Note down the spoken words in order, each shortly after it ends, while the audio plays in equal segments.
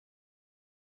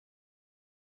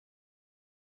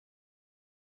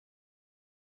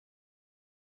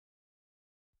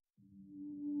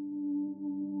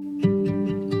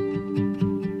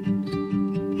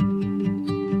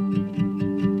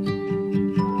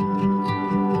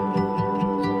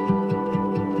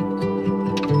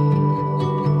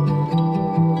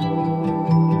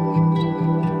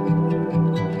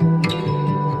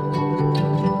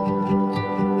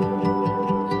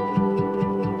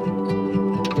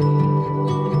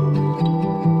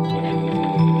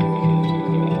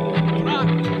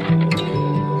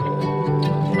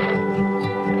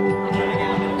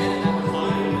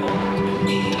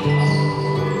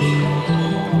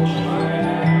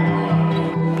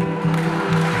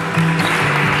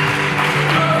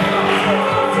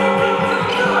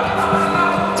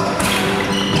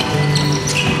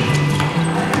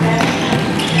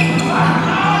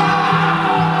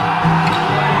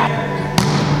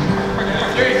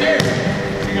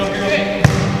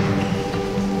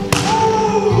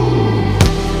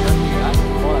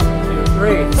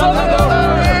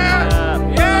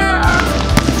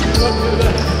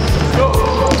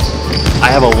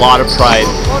lot of pride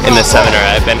in the seminary.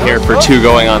 I've been here for 2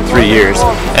 going on 3 years,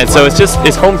 and so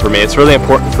it's home for me. It's really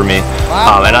important for me,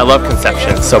 and I love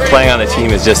Conception, so playing on the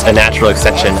team is just a natural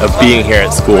extension of being here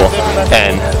at school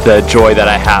and the joy that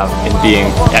I have in being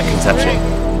at Conception.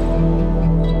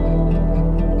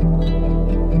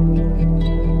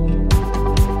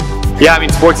 Yeah, I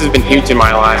mean, sports has been huge in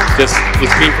my life. Just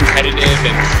being competitive,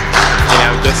 and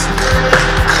just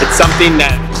it's something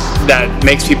that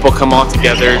makes people come all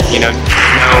together.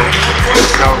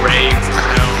 There's no race,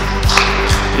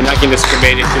 you're not getting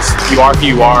discriminated. Just you are who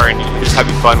you are, and you're just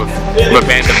having fun with a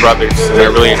band of brothers, and I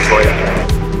really enjoy it.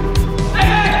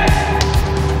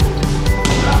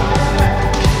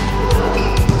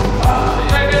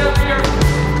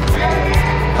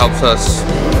 Helps us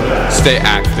stay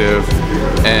active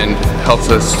and helps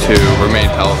us to remain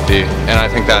healthy, and I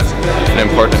think that's an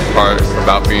important part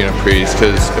about being a priest,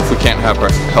 because if we can't help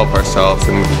ourselves,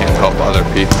 then we can't help other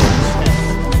people.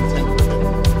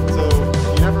 So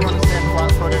you never want to stand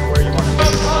flat-footed where you want to be.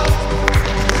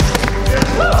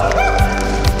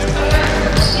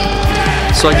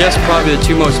 So I guess probably the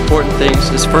 2 most important things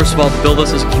is, first of all, build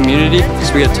us as a community,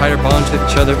 because we get tighter bonds with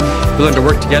each other, we learn to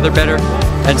work together better.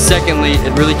 And secondly,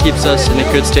 it really keeps us in a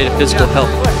good state of physical health,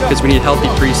 because we need healthy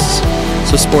priests,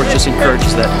 so sport just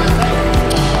encourages that.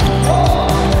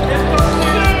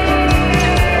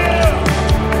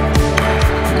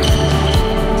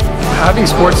 Having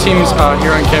sports teams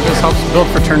here on campus helps build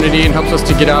fraternity and helps us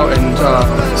to get out and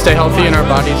stay healthy in our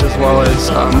bodies, as well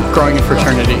as growing in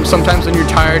fraternity. Sometimes when you're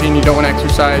tired and you don't want to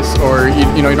exercise, or you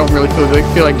don't really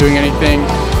feel like doing anything,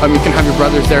 you can have your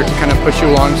brothers there to kind of push you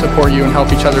along, support you, and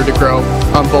help each other to grow,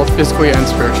 both physically and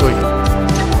spiritually.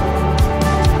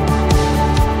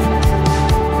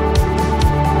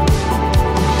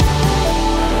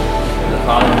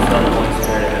 Father, and Son, and Holy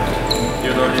Spirit.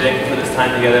 Dear Lord, thank you for this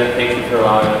time together. Thank you for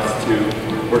allowing us to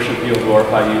worship you and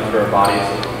glorify you through our bodies.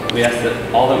 We ask that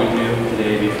all that we do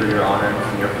today be for your honor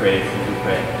and your praise, as we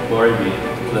pray. Glory be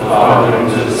to the Father, and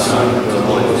to the Son, and to the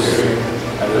Holy Spirit,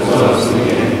 as it was in the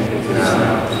beginning, is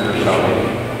now, and ever shall be,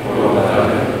 world without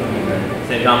end. Amen.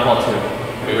 St. John Paul II.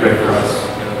 Pray for us.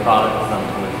 In the Father, and the Son, and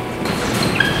the Holy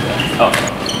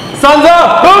Spirit. Sons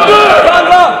up!